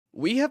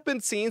We have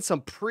been seeing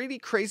some pretty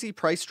crazy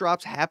price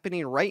drops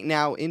happening right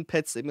now in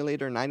Pet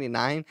Simulator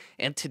 99,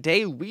 and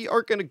today we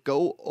are going to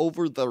go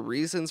over the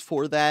reasons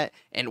for that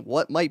and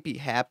what might be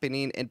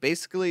happening, and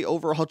basically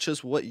overall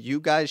just what you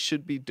guys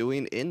should be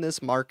doing in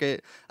this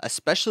market,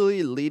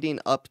 especially leading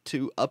up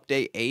to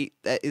Update 8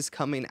 that is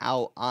coming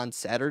out on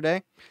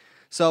Saturday.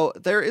 So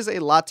there is a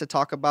lot to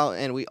talk about,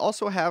 and we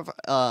also have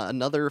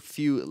another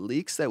few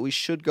leaks that we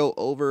should go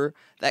over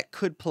that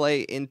could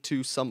play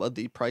into some of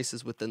the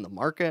prices within the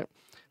market.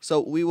 So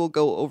we will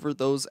go over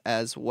those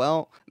as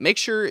well. Make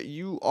sure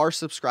you are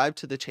subscribed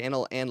to the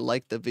channel and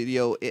like the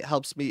video. It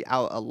helps me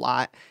out a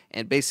lot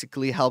and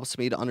basically helps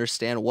me to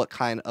understand what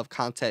kind of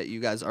content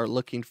you guys are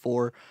looking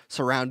for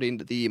surrounding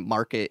the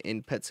market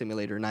in Pet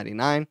Simulator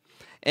 99.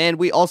 And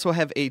we also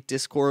have a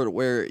Discord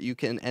where you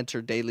can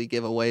enter daily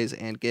giveaways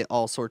and get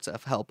all sorts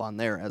of help on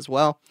there as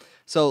well.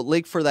 So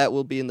link for that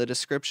will be in the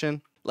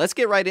description. Let's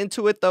get right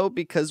into it though,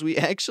 because we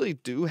actually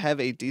do have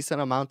a decent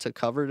amount to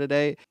cover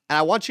today. And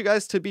I want you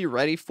guys to be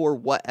ready for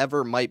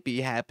whatever might be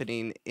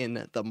happening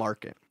in the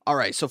market. All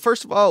right, so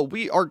first of all,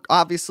 we are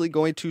obviously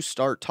going to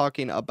start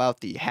talking about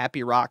the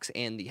Happy Rocks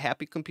and the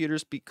Happy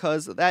Computers,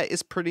 because that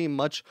is pretty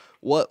much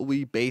what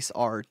we base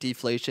our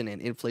deflation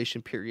and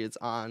inflation periods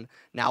on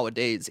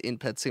nowadays in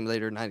Pet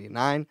Simulator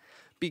 99.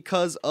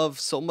 Because of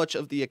so much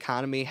of the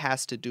economy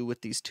has to do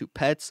with these two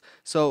pets.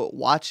 So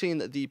watching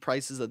the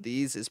prices of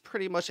these is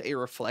pretty much a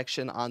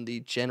reflection on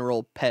the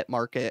general pet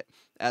market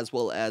as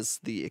well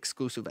as the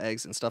exclusive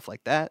eggs and stuff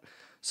like that.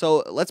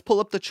 So let's pull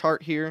up the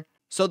chart here.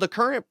 So the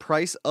current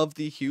price of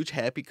the huge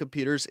Happy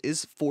Computers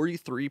is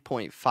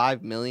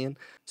 43.5 million.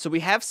 So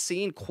we have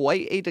seen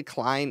quite a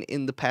decline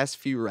in the past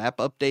few wrap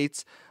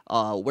updates,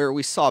 where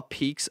we saw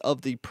peaks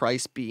of the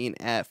price being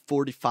at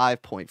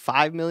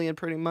 45.5 million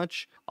pretty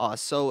much.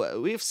 So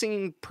we've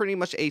seen pretty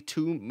much a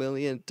 2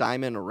 million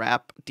diamond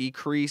wrap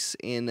decrease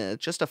in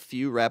just a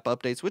few wrap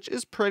updates, which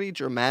is pretty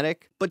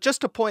dramatic. But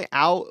just to point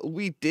out,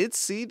 we did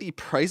see the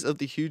price of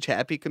the huge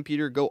Happy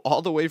Computer go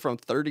all the way from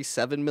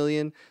 37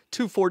 million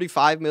to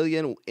 45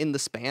 million in the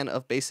span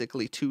of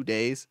basically 2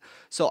 days.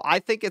 So I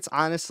think it's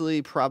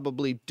honestly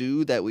probably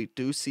due that we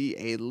do see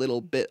a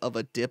little bit of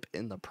a dip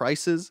in the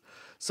prices.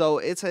 So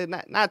it's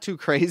not too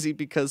crazy,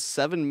 because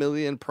 7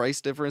 million price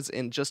difference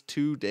in just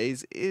 2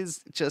 days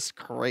is just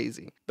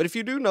crazy. But if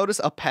you do notice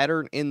a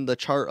pattern in the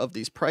chart of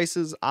these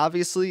prices,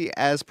 obviously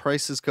as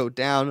prices go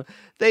down,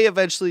 they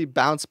eventually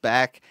bounce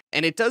back.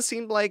 And it does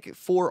seem like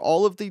for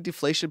all of the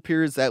deflation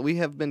periods that we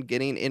have been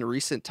getting in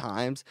recent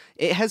times,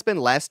 it has been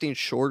lasting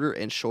shorter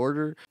and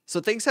shorter. So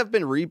things have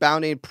been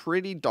rebounding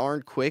pretty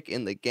darn quick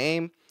in the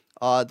game.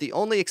 The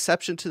only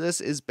exception to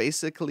this is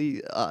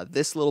basically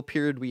this little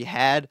period we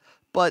had,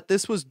 but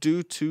this was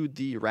due to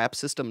the wrap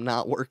system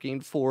not working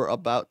for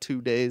about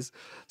 2 days.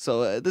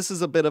 So this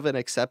is a bit of an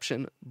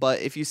exception. But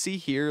if you see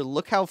here,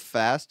 look how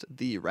fast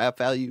the wrap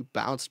value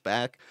bounced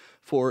back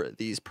for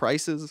these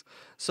prices.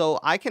 So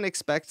I can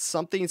expect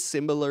something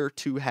similar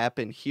to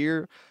happen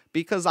here,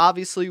 because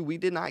obviously we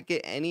did not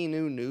get any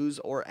new news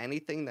or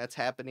anything that's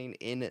happening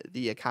in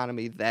the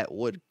economy that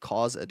would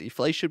cause a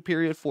deflation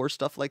period for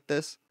stuff like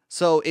this.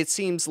 So it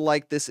seems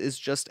like this is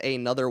just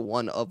another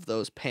one of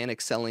those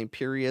panic selling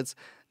periods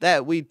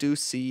that we do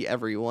see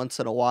every once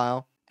in a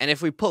while. And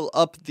if we pull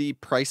up the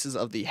prices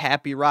of the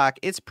Happy Rock,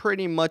 it's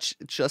pretty much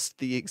just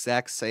the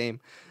exact same.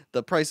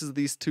 The prices of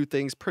these two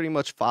things pretty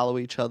much follow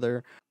each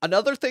other.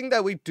 Another thing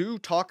that we do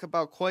talk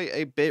about quite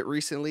a bit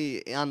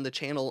recently on the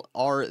channel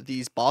are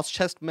these boss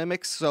chest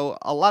mimics. So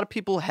a lot of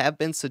people have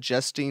been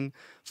suggesting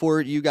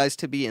for you guys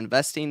to be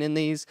investing in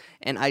these,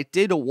 and I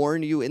did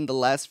warn you in the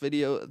last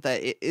video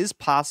that it is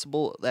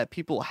possible that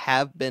people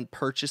have been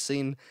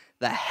purchasing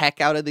the heck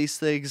out of these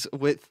things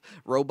with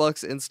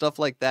Robux and stuff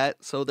like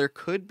that. So there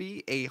could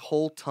be a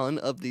whole ton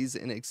of these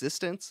in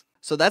existence.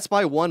 So that's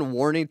my one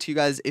warning to you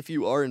guys if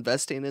you are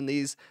investing in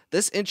these.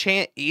 This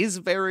enchant is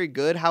very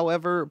good,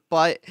 however,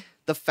 but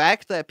the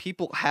fact that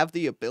people have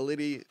the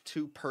ability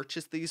to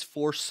purchase these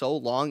for so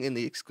long in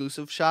the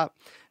exclusive shop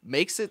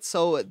makes it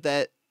so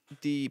that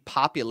the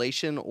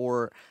population,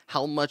 or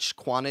how much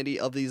quantity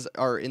of these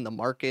are in the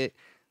market,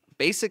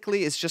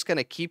 basically it's just going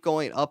to keep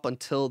going up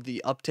until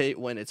the update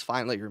when it's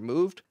finally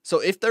removed. So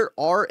if there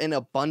are an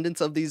abundance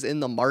of these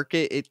in the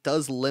market, it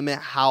does limit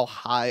how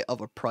high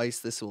of a price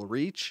this will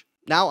reach.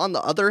 Now, on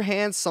the other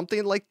hand,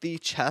 something like the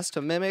chest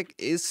mimic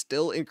is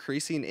still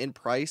increasing in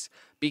price,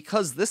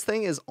 because this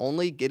thing is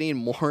only getting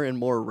more and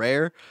more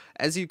rare.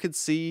 As you could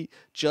see,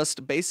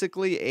 just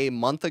basically a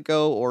month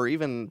ago, or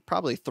even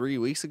probably 3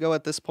 weeks ago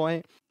at this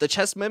point, the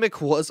chest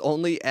mimic was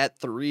only at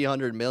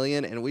 300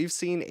 million, and we've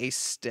seen a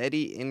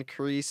steady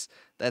increase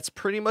that's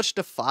pretty much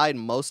defied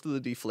most of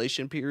the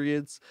deflation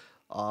periods.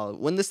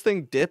 When this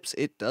thing dips,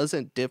 it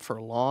doesn't dip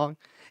for long.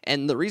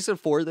 And the reason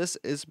for this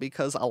is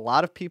because a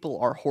lot of people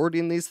are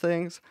hoarding these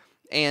things,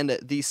 and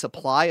the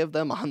supply of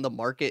them on the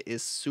market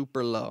is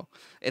super low.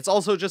 It's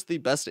also just the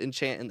best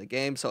enchant in the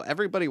game, so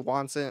everybody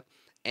wants it,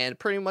 and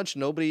pretty much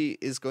nobody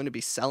is going to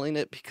be selling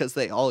it because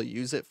they all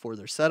use it for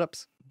their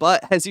setups.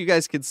 But as you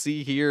guys can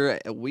see here,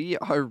 we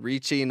are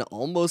reaching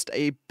almost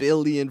 1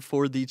 billion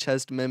for the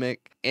chest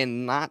mimic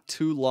in not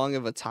too long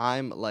of a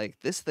time. Like,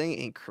 this thing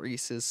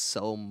increases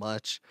so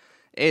much.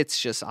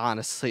 It's just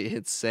honestly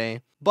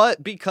insane.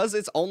 But because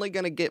it's only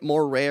going to get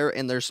more rare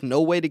and there's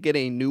no way to get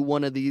a new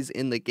one of these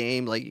in the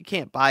game, like you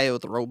can't buy it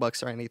with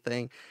Robux or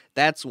anything,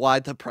 that's why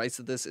the price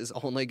of this is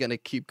only going to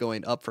keep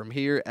going up from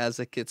here as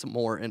it gets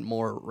more and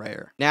more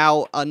rare.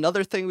 Now,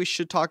 another thing we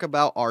should talk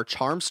about are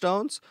charm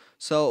stones.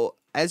 So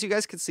as you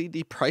guys can see,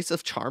 the price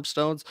of charm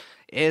stones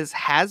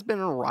has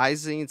been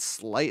rising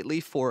slightly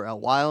for a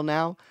while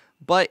now.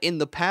 But in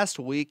the past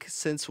week,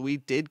 since we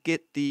did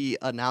get the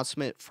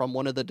announcement from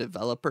one of the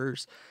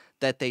developers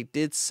that they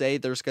did say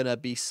there's going to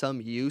be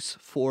some use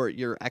for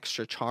your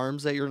extra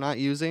charms that you're not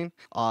using,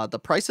 the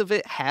price of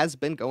it has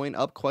been going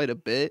up quite a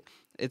bit.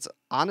 It's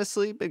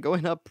honestly been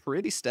going up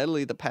pretty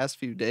steadily the past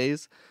few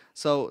days.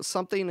 So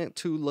something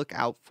to look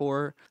out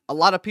for. A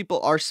lot of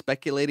people are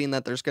speculating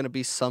that there's going to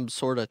be some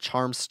sort of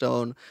charm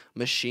stone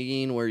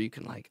machine where you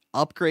can like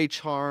upgrade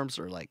charms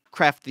or like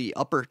craft the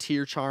upper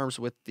tier charms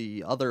with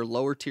the other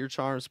lower tier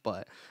charms,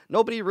 but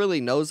nobody really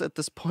knows at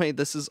this point.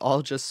 This is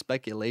all just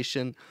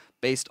speculation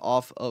based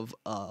off of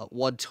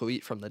one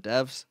tweet from the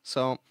devs.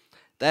 So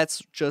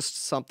that's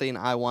just something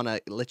I want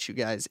to let you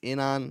guys in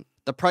on.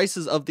 The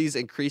prices of these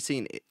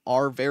increasing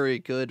are very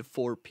good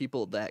for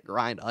people that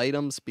grind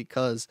items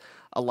because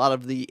a lot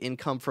of the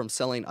income from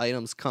selling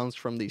items comes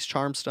from these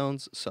charm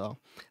stones. So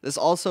this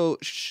also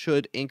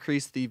should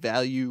increase the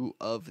value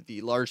of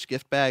the large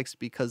gift bags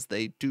because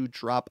they do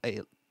drop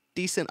a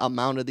decent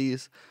amount of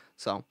these.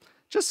 So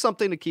just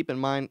something to keep in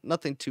mind,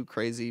 nothing too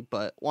crazy,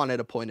 but wanted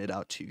to point it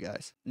out to you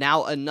guys.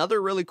 Now,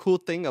 another really cool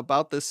thing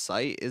about this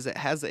site is it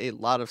has a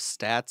lot of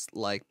stats,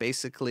 like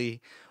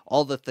basically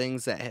all the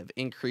things that have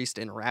increased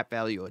in wrap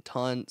value a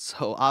ton.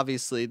 So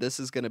obviously this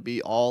is going to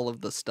be all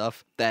of the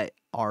stuff that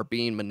are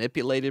being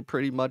manipulated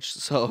pretty much.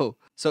 So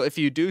if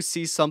you do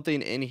see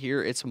something in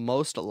here, it's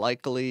most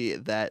likely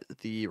that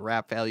the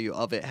wrap value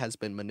of it has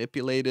been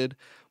manipulated.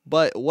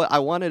 But what I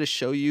wanted to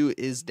show you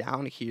is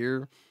down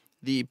here,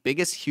 the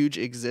biggest huge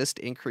exist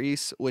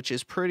increase, which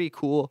is pretty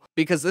cool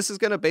because this is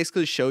going to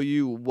basically show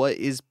you what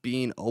is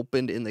being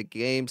opened in the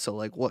game. So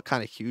like what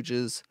kind of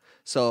huges.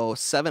 So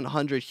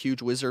 700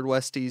 huge wizard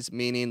westies,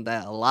 meaning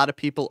that a lot of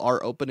people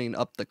are opening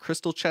up the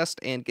crystal chest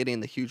and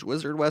getting the huge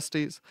wizard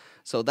westies.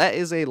 So that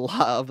is a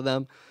lot of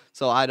them.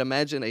 So I'd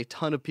imagine a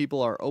ton of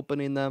people are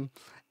opening them.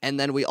 And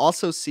then we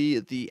also see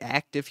the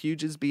active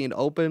huges being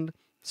opened.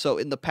 So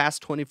in the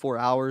past 24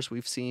 hours,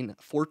 we've seen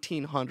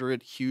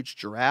 1,400 huge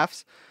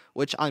giraffes,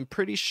 which I'm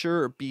pretty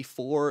sure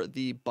before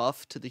the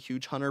buff to the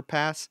huge hunter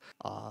pass,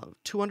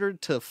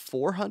 200 to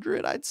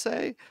 400, I'd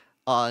say,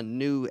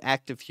 new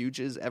active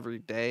huges every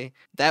day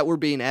that were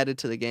being added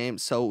to the game.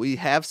 So we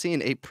have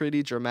seen a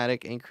pretty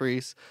dramatic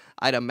increase.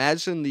 I'd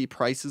imagine the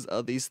prices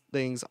of these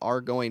things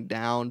are going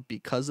down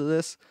because of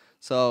this.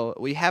 So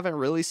we haven't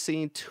really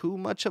seen too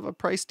much of a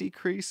price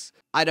decrease.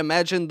 I'd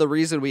imagine the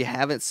reason we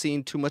haven't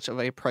seen too much of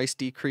a price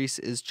decrease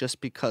is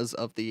just because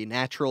of the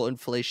natural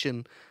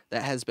inflation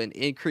that has been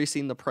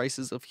increasing the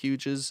prices of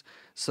huges.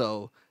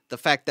 So the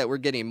fact that we're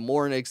getting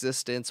more in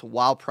existence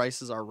while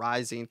prices are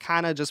rising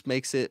kind of just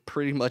makes it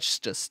pretty much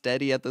just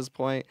steady at this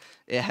point.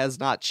 It has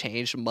not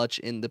changed much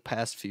in the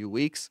past few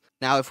weeks.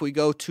 Now, if we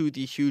go to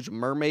the huge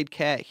mermaid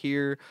cat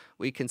here,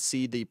 we can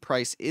see the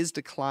price is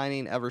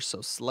declining ever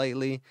so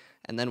slightly.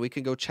 And then we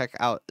can go check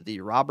out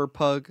the robber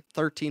pug,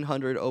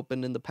 1,300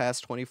 opened in the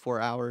past 24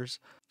 hours.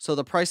 So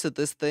the price of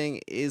this thing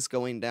is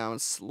going down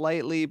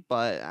slightly,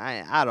 but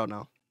I don't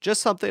know.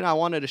 Just something I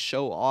wanted to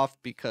show off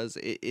because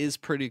it is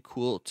pretty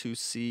cool to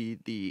see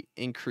the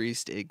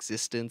increased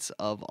existence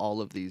of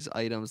all of these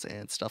items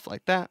and stuff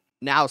like that.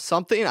 Now,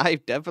 something I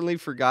definitely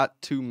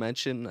forgot to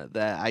mention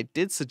that I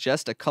did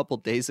suggest a couple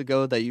days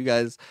ago that you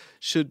guys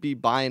should be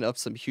buying up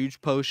some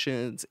huge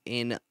potions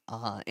in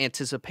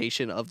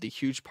anticipation of the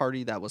huge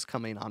party that was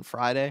coming on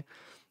Friday.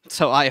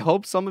 So I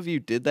hope some of you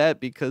did that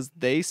because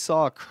they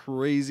saw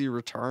crazy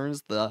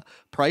returns. The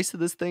price of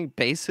this thing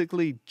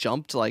basically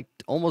jumped like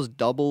almost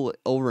double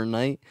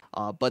overnight.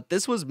 But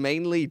this was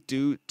mainly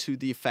due to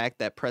the fact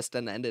that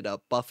Preston ended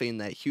up buffing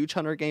that huge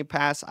hunter game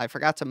pass. I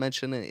forgot to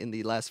mention it in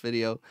the last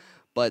video,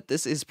 but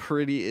this is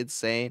pretty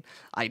insane.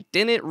 I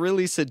didn't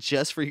really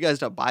suggest for you guys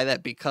to buy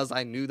that because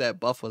I knew that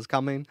buff was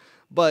coming.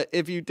 But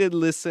if you did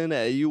listen,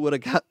 you would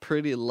have got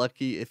pretty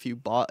lucky if you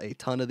bought a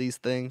ton of these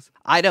things.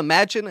 I'd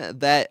imagine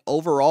that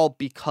overall,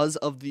 because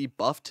of the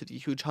buff to the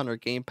Huge Hunter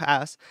Game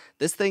Pass,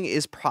 this thing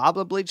is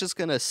probably just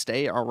going to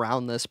stay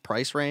around this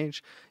price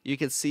range. You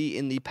can see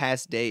in the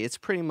past day, it's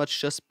pretty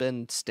much just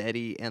been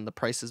steady and the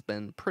price has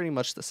been pretty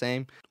much the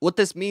same. What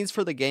this means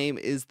for the game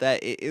is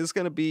that it is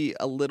going to be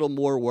a little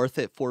more worth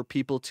it for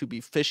people to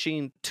be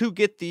fishing to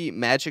get the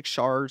magic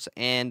shards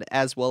and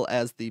as well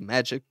as the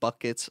magic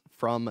buckets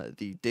from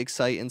the dig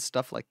site and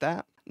stuff like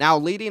that. Now,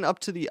 leading up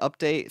to the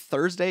update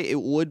Thursday,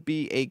 it would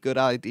be a good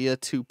idea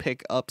to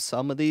pick up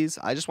some of these.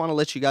 I just want to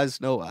let you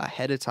guys know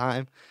ahead of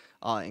time.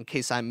 in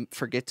case I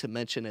forget to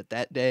mention it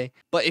that day.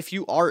 But if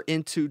you are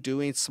into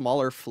doing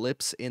smaller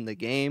flips in the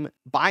game,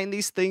 buying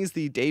these things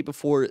the day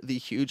before the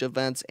huge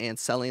events and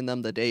selling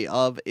them the day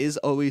of is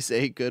always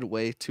a good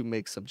way to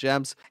make some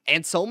gems.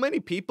 And so many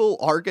people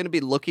are going to be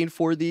looking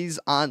for these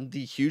on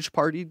the huge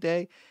party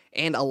day.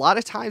 And a lot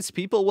of times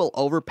people will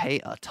overpay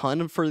a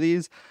ton for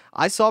these.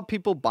 I saw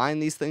people buying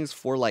these things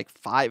for like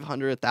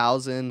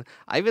 500,000.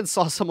 I even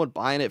saw someone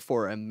buying it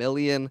for 1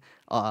 million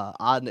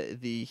on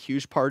the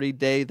huge party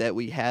day that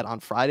we had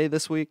on Friday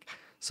this week.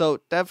 So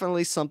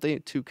definitely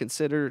something to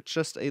consider,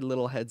 just a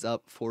little heads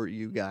up for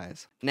you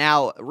guys.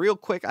 Now, real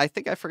quick, I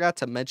think I forgot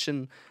to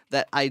mention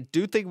that I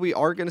do think we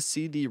are going to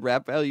see the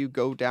wrap value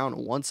go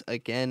down once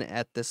again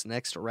at this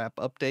next wrap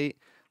update.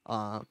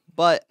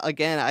 But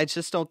again, I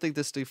just don't think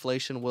this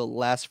deflation will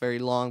last very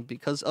long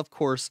because, of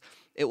course,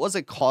 it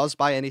wasn't caused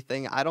by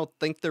anything. I don't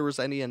think there was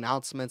any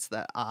announcements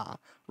that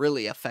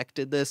really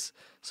affected this.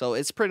 So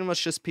it's pretty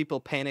much just people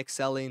panic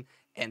selling.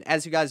 And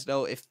as you guys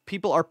know, if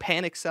people are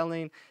panic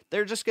selling,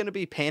 they're just going to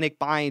be panic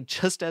buying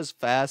just as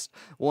fast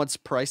once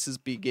prices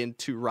begin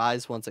to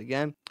rise once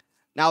again.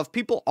 Now, if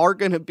people are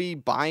going to be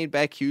buying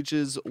back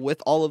huges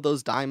with all of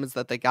those diamonds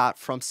that they got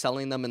from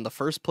selling them in the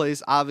first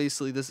place,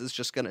 obviously this is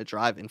just going to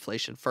drive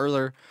inflation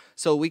further.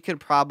 So we could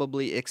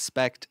probably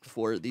expect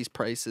for these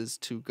prices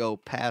to go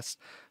past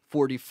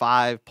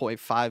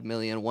 45.5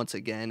 million once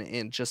again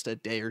in just a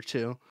day or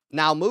two.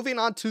 Now, moving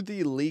on to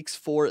the leaks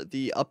for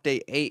the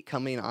update 8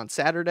 coming on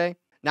Saturday.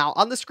 Now,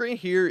 on the screen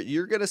here,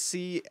 you're going to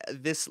see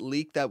this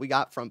leak that we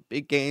got from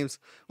Big Games,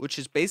 which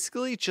is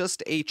basically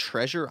just a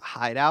treasure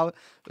hideout,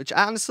 which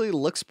honestly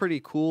looks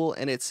pretty cool,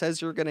 and it says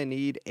you're going to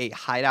need a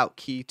hideout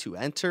key to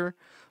enter.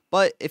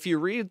 But if you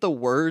read the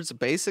words,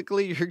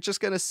 basically, you're just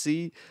going to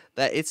see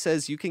that it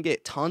says you can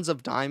get tons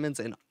of diamonds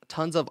and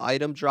tons of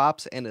item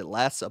drops, and it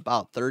lasts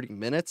about 30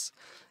 minutes.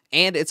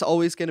 And it's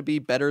always going to be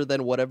better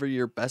than whatever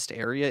your best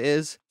area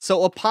is.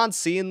 So upon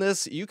seeing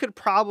this, you could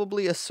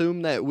probably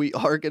assume that we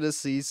are going to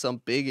see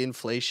some big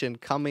inflation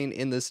coming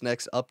in this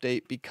next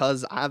update,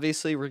 because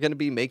obviously we're going to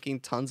be making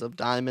tons of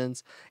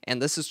diamonds,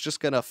 and this is just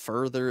going to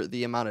further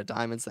the amount of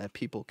diamonds that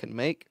people can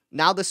make.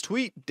 Now, this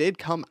tweet did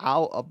come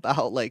out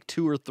about like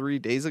 2 or 3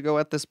 days ago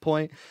at this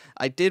point.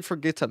 I did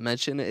forget to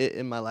mention it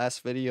in my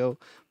last video,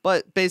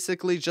 but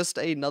basically just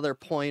another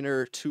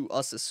pointer to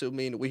us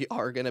assuming we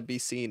are going to be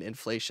seeing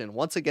inflation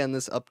once again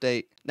this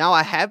update. Now,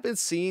 I have been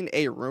seeing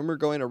a rumor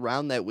going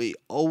around that we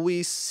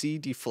always see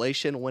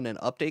deflation when an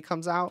update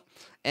comes out,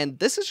 and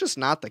this is just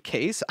not the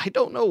case. I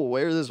don't know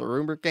where this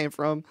rumor came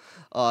from.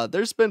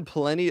 There's been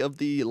plenty of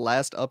the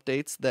last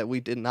updates that we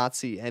did not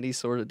see any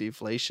sort of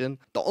deflation.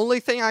 The only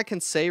thing I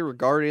can say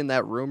regarding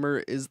that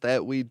rumor is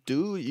that we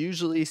do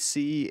usually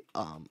see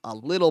a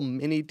little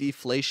mini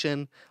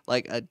deflation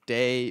like a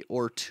day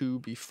or two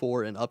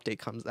before an update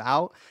comes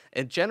out.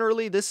 And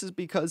generally this is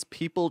because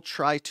people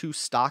try to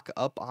stock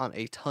up on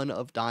a ton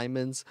of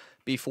diamonds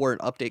before an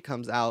update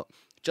comes out,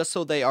 just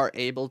so they are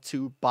able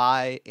to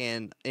buy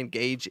and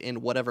engage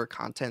in whatever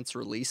content's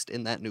released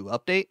in that new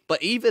update.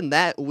 But even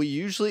that, we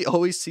usually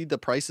always see the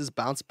prices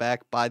bounce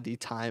back by the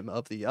time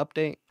of the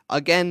update.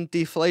 Again,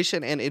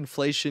 deflation and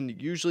inflation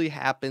usually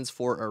happens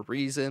for a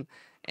reason,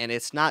 and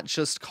it's not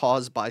just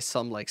caused by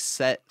some like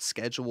set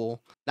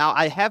schedule. Now,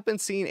 I have been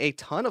seeing a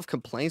ton of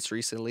complaints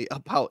recently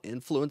about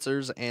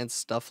influencers and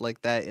stuff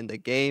like that in the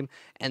game,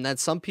 and then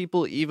some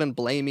people even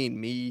blaming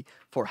me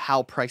for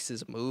how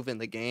prices move in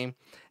the game.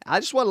 I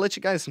just want to let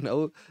you guys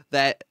know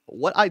that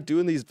what I do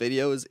in these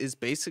videos is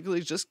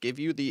basically just give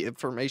you the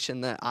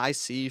information that I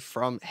see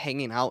from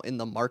hanging out in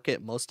the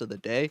market most of the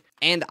day.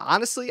 And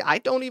honestly, I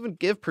don't even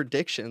give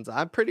predictions.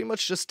 I'm pretty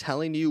much just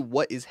telling you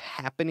what is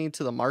happening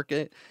to the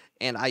market.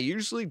 And I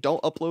usually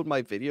don't upload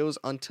my videos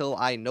until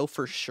I know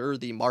for sure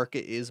the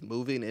market is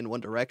moving in one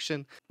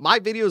direction. My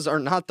videos are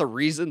not the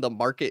reason the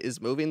market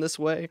is moving this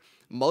way.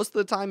 Most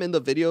of the time in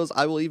the videos,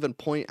 I will even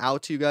point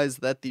out to you guys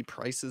that the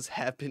prices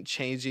have been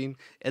changing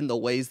in the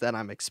ways that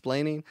I'm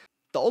explaining.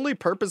 The only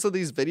purpose of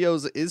these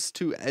videos is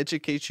to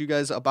educate you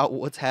guys about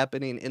what's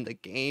happening in the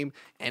game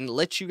and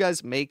let you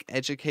guys make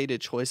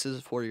educated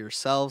choices for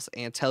yourselves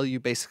and tell you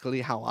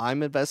basically how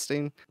I'm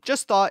investing.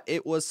 Just thought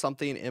it was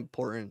something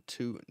important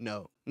to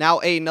know. Now,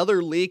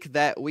 another leak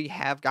that we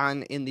have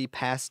gotten in the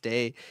past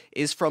day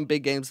is from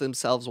Big Games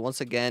themselves once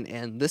again,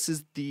 and this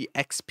is the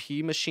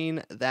XP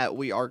machine that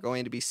we are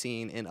going to be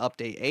seeing in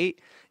Update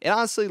 8. It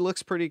honestly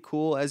looks pretty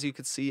cool, as you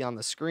can see on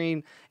the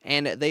screen,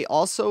 and they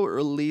also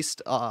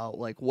released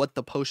like what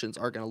the potions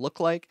are going to look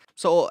like.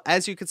 So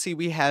as you can see,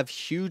 we have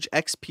huge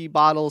XP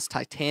bottles,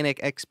 Titanic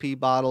XP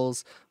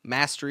bottles,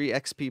 Mastery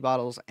XP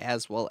bottles,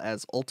 as well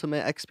as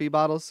Ultimate XP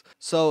bottles.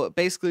 So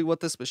basically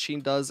what this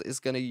machine does is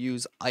going to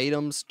use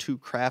items to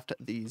craft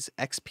these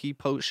XP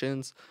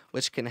potions,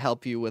 which can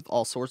help you with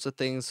all sorts of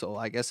things. So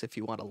I guess if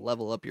you want to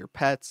level up your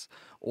pets,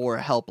 or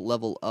help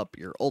level up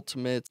your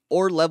ultimates,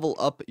 or level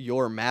up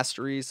your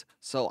masteries.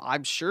 So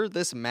I'm sure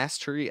this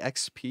Mastery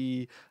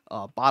XP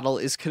bottle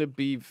is going to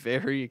be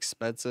very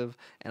expensive,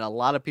 and a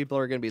lot of people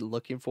are going to be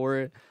looking for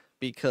it.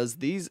 because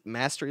these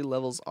mastery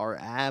levels are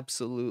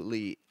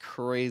absolutely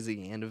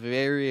crazy and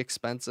very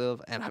expensive,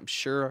 and I'm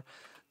sure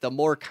the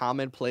more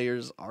common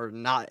players are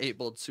not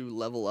able to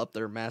level up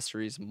their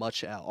masteries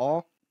much at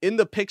all. In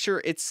the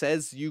picture, it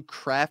says you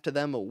craft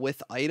them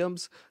with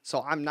items,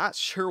 so I'm not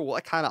sure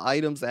what kind of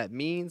items that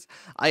means.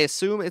 I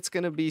assume it's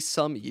going to be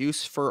some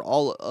use for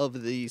all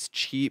of these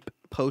cheap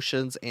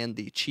potions and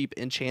the cheap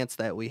enchants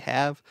that we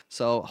have.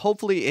 So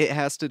hopefully it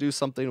has to do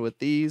something with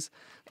these.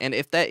 And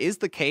if that is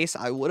the case,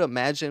 I would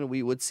imagine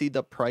we would see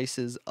the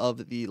prices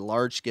of the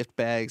large gift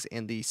bags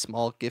and the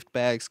small gift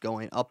bags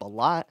going up a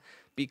lot,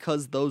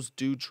 because those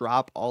do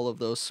drop all of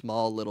those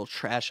small little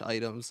trash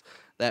items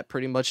that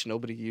pretty much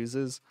nobody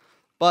uses.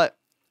 But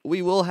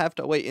we will have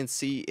to wait and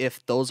see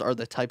if those are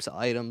the types of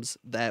items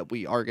that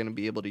we are going to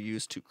be able to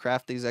use to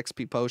craft these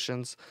XP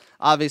potions.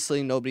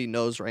 Obviously, nobody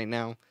knows right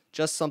now.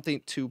 Just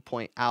something to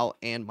point out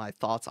and my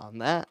thoughts on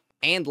that.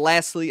 And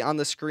lastly, on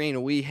the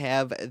screen, we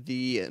have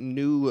the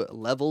new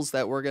levels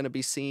that we're going to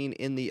be seeing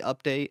in the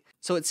update.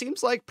 So it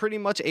seems like pretty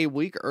much a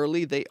week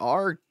early, they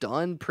are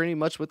done pretty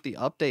much with the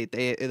update.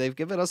 They've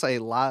given us a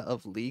lot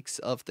of leaks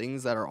of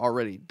things that are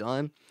already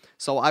done.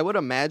 So I would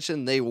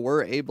imagine they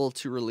were able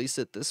to release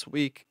it this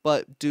week,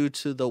 but due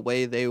to the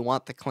way they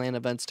want the clan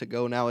events to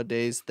go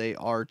nowadays, they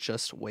are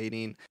just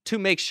waiting to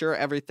make sure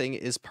everything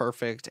is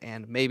perfect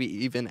and maybe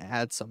even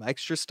add some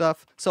extra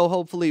stuff. So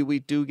hopefully we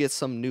do get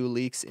some new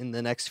leaks in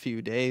the next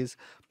few days,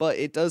 but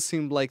it does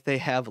seem like they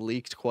have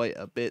leaked quite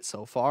a bit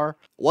so far.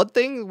 One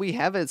thing we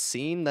haven't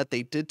seen that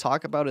they did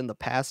talk about in the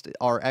past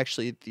are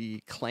actually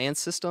the clan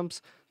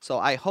systems. So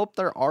I hope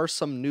there are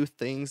some new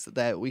things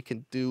that we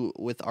can do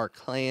with our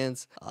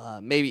clans,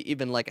 maybe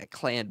even like a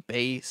clan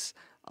base,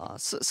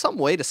 some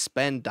way to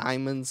spend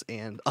diamonds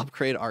and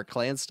upgrade our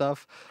clan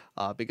stuff.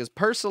 Because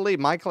personally,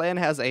 my clan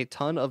has a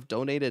ton of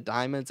donated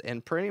diamonds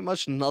and pretty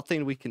much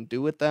nothing we can do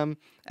with them,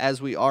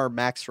 as we are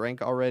max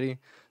rank already.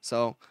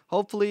 So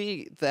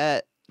hopefully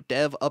that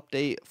dev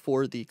update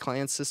for the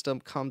clan system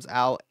comes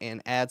out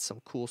and adds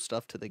some cool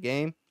stuff to the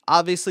game.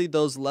 Obviously,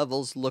 those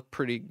levels look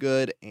pretty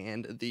good,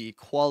 and the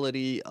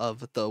quality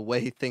of the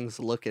way things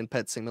look in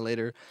Pet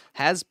Simulator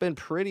has been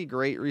pretty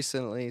great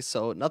recently,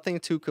 so nothing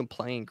to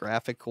complain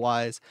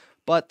graphic-wise,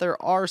 but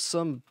there are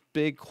some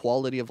big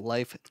quality of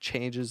life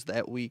changes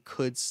that we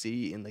could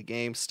see in the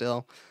game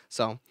still,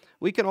 so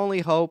we can only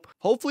hope.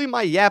 Hopefully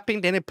my yapping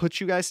didn't put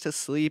you guys to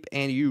sleep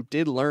and you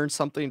did learn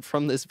something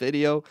from this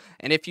video,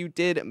 and if you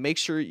did, make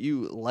sure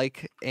you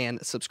like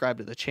and subscribe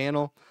to the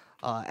channel.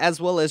 As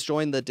well as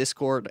join the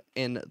Discord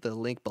in the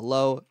link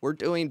below. We're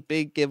doing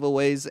big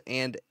giveaways,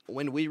 and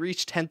when we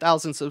reach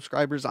 10,000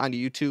 subscribers on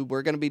YouTube,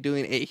 we're going to be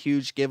doing a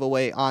huge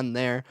giveaway on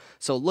there.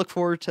 So look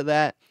forward to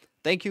that.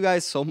 Thank you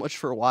guys so much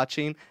for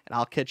watching, and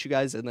I'll catch you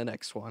guys in the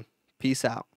next one. Peace out.